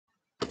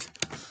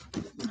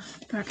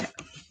Okay.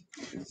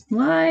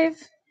 Live.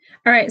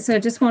 All right, so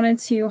just wanted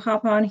to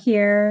hop on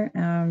here.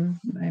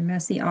 My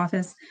messy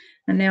office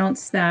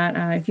announced that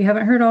if you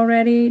haven't heard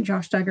already,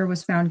 Josh Duggar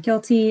was found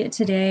guilty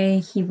today.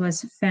 He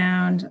was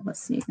found, let's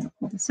see, I'm gonna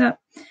pull this up.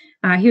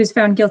 He was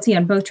found guilty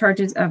on both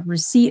charges of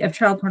receipt of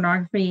child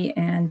pornography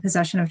and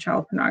possession of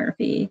child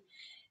pornography.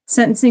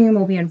 Sentencing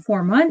will be in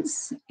 4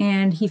 months,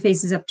 and he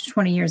faces up to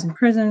 20 years in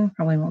prison,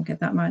 probably won't get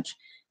that much,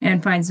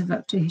 and fines of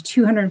up to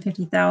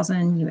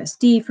 250,000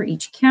 USD for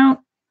each count.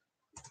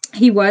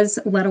 He was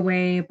led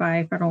away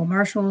by federal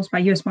marshals, by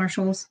U.S.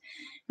 Marshals,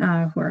 who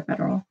are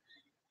federal,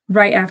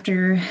 right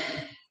after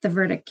the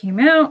verdict came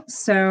out.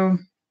 So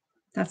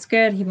that's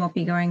good. He won't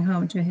be going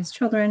home to his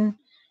children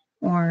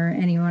or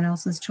anyone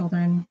else's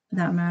children for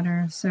that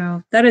matter.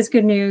 So that is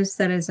good news.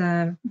 That is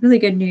really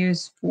good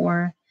news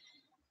for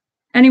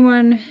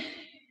anyone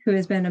who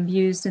has been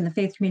abused in the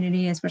faith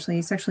community, especially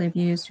sexually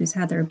abused, who's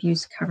had their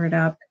abuse covered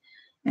up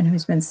and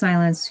who's been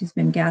silenced, who's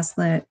been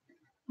gaslit,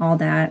 all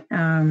that.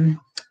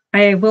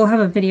 I will have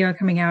a video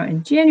coming out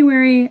in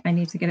January. I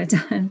need to get it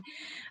done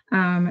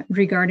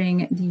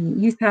regarding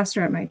the youth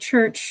pastor at my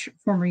church,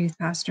 former youth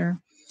pastor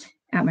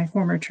at my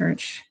former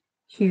church,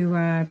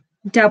 who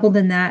dabbled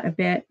in that a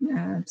bit,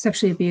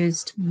 sexually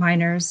abused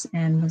minors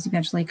and was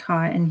eventually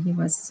caught, and he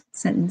was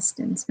sentenced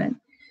and spent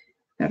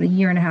about 1.5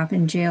 years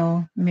in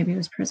jail. Maybe it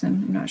was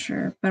prison, I'm not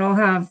sure. But I'll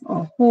have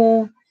a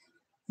whole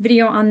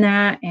video on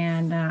that,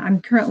 and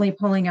I'm currently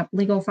pulling up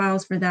legal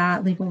files for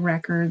that, legal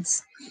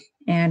records,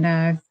 and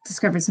I've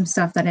discovered some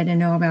stuff that I didn't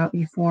know about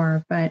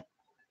before. But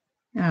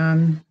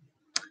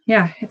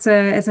yeah, it's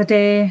a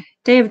day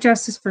of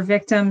justice for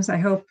victims. I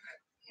hope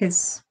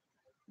his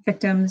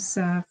victims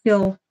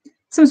feel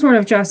some sort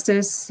of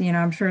justice. You know,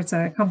 I'm sure it's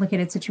a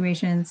complicated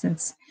situation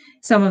since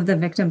some of the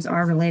victims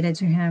are related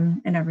to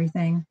him and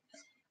everything.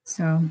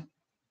 So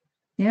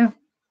yeah,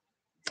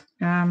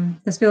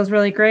 this feels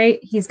really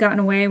great. He's gotten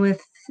away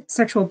with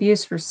sexual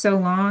abuse for so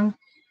long,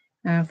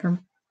 for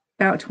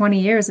about 20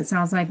 years, it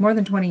sounds like, more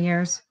than 20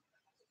 years,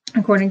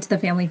 according to the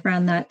family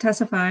friend that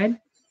testified.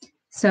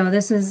 So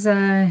this is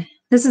a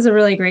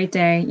really great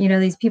day. You know,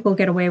 these people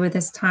get away with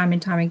this time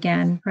and time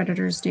again,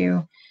 predators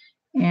do.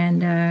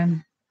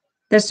 And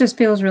this just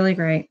feels really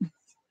great.